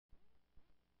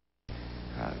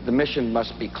The mission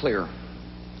must be clear.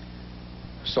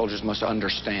 Soldiers must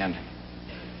understand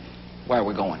why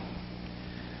we're going.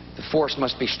 The force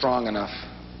must be strong enough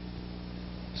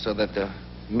so that the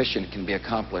mission can be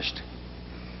accomplished,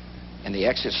 and the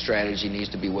exit strategy needs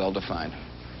to be well defined.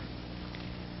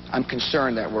 I'm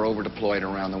concerned that we're over-deployed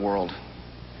around the world.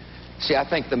 See, I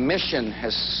think the mission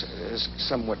has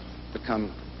somewhat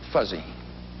become fuzzy.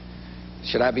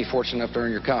 Should I be fortunate enough to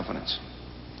earn your confidence?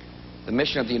 The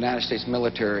mission of the United States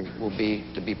military will be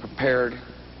to be prepared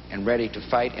and ready to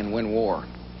fight and win war,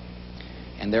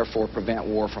 and therefore prevent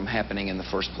war from happening in the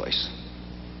first place.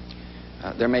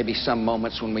 There may be some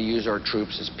moments when we use our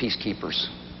troops as peacekeepers,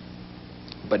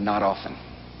 but not often.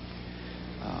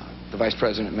 The Vice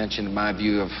President mentioned my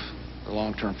view of the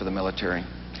long term for the military.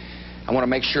 I want to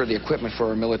make sure the equipment for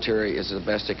our military is the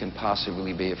best it can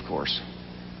possibly be, of course.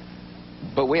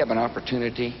 But we have an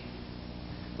opportunity.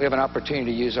 We have an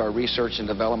opportunity to use our research and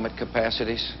development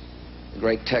capacities, the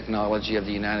great technology of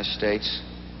the United States,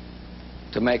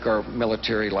 to make our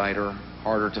military lighter,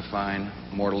 harder to find,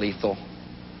 more lethal.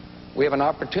 We have an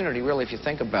opportunity, really, if you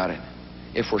think about it,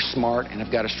 if we're smart and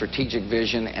have got a strategic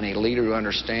vision and a leader who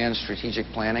understands strategic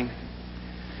planning,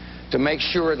 to make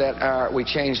sure that we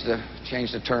change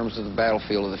the terms of the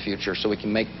battlefield of the future so we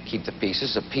can keep the peace.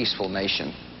 This is a peaceful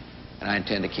nation, and I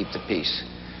intend to keep the peace.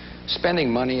 Spending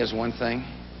money is one thing,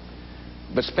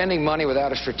 but spending money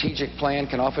without a strategic plan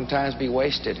can oftentimes be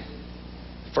wasted.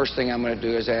 First thing I'm going to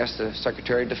do is ask the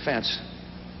Secretary of Defense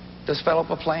to develop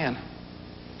a plan,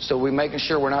 so we're making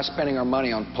sure we're not spending our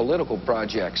money on political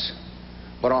projects,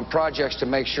 but on projects to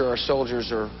make sure our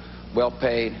soldiers are well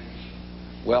paid,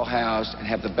 well housed, and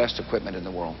have the best equipment in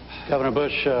the world. Governor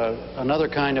Bush, another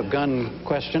kind of gun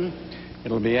question.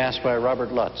 It'll be asked by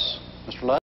Robert Lutz. Mr. Lutz?